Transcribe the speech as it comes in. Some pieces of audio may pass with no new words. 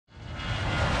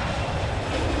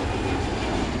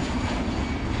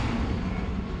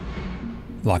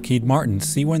Lockheed Martin's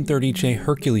C-130J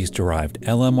Hercules-derived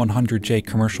LM-100J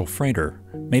commercial freighter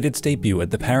made its debut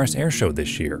at the Paris Air Show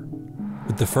this year,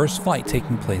 with the first flight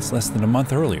taking place less than a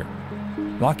month earlier.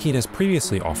 Lockheed has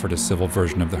previously offered a civil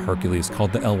version of the Hercules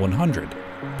called the L-100,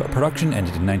 but production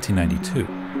ended in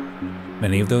 1992.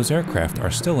 Many of those aircraft are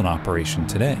still in operation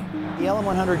today. The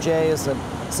LM-100J is a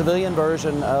civilian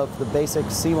version of the basic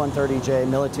C-130J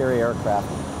military aircraft.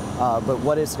 But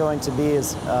what it's going to be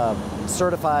is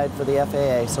certified for the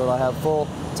FAA, so it'll have full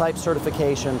type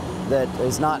certification that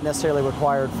is not necessarily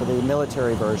required for the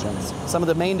military versions. Some of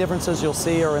the main differences you'll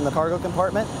see are in the cargo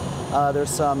compartment. There's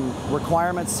some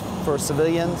requirements for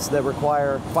civilians that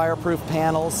require fireproof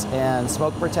panels and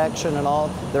smoke protection and all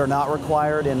that are not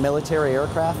required in military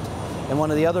aircraft. And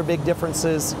one of the other big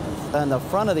differences in the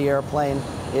front of the airplane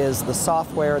is the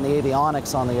software and the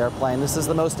avionics on the airplane. This is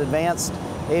the most advanced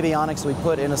avionics we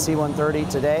put in a C-130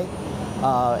 today,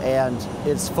 and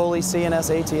it's fully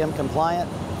CNS ATM compliant.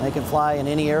 They can fly in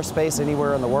any airspace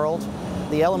anywhere in the world.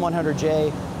 The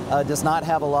LM-100J does not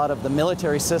have a lot of the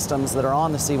military systems that are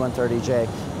on the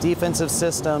C-130J. Defensive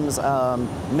systems,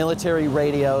 military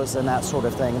radios, and that sort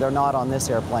of thing. They're not on this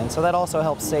airplane, so that also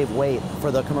helps save weight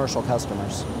for the commercial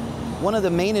customers. One of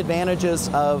the main advantages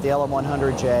of the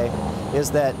LM-100J is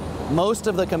that most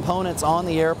of the components on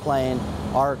the airplane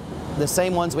are the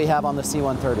same ones we have on the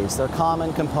C-130s. They're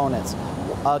common components.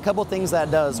 A couple things that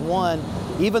does. One,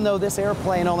 even though this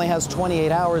airplane only has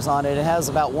 28 hours on it, it has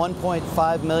about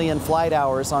 1.5 million flight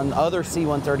hours on other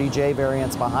C-130J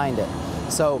variants behind it.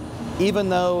 So even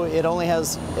though it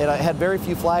had very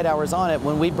few flight hours on it,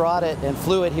 when we brought it and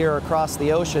flew it here across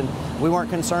the ocean, we weren't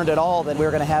concerned at all that we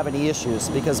were going to have any issues,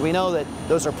 because we know that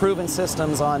those are proven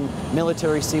systems on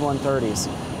military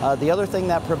C-130s. The other thing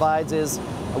that provides is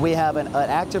we have an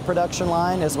active production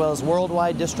line as well as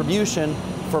worldwide distribution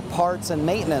for parts and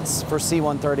maintenance for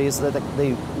C-130s that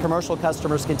the commercial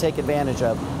customers can take advantage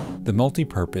of. The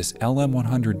multi-purpose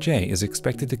LM-100J is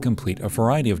expected to complete a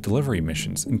variety of delivery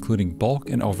missions, including bulk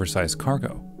and oversized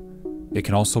cargo. It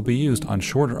can also be used on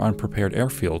shorter unprepared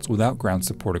airfields without ground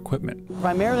support equipment.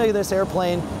 Primarily, this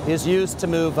airplane is used to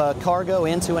move cargo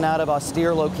into and out of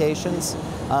austere locations.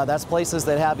 That's places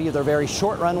that have either very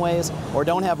short runways or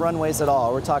don't have runways at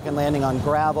all. We're talking landing on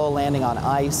gravel, landing on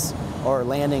ice, or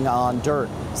landing on dirt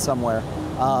somewhere.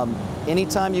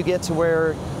 Anytime you get to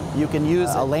where you can use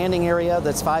a landing area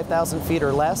that's 5,000 feet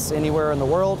or less anywhere in the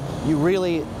world, you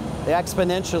really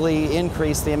exponentially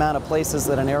increase the amount of places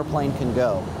that an airplane can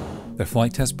go. The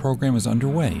flight test program is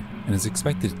underway and is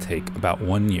expected to take about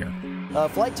 1 year. The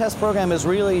flight test program has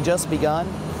really just begun.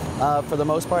 For the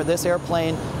most part, this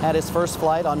airplane had its first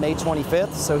flight on May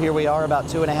 25th, so here we are about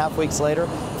 2.5 weeks later,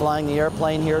 flying the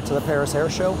airplane here to the Paris Air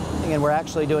Show, and we're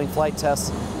actually doing flight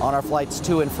tests on our flights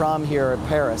to and from here at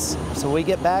Paris. So we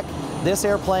get back, this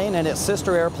airplane and its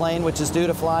sister airplane, which is due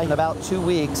to fly in about 2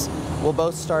 weeks, will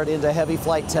both start into heavy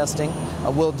flight testing.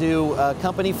 We'll do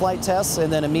company flight tests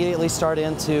and then immediately start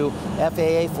into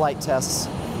FAA flight tests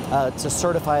to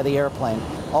certify the airplane.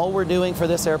 All we're doing for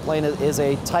this airplane is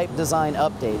a type design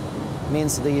update. It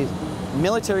means the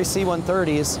military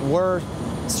C-130s were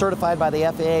certified by the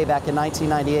FAA back in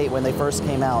 1998 when they first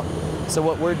came out. So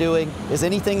what we're doing is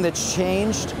anything that's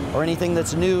changed or anything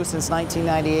that's new since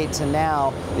 1998 to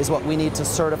now is what we need to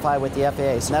certify with the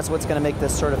FAA. So that's what's going to make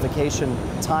this certification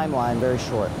timeline very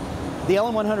short. The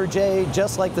LM-100J,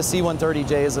 just like the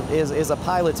C-130J, is a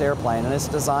pilot's airplane, and it's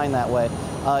designed that way.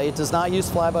 It does not use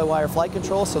fly-by-wire flight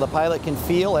control, so the pilot can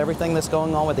feel everything that's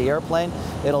going on with the airplane.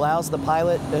 It allows the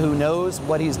pilot who knows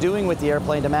what he's doing with the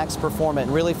airplane to max perform it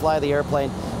and really fly the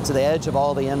airplane to the edge of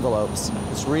all the envelopes.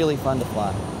 It's really fun to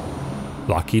fly.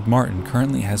 Lockheed Martin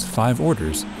currently has 5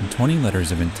 orders and 20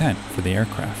 letters of intent for the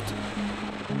aircraft.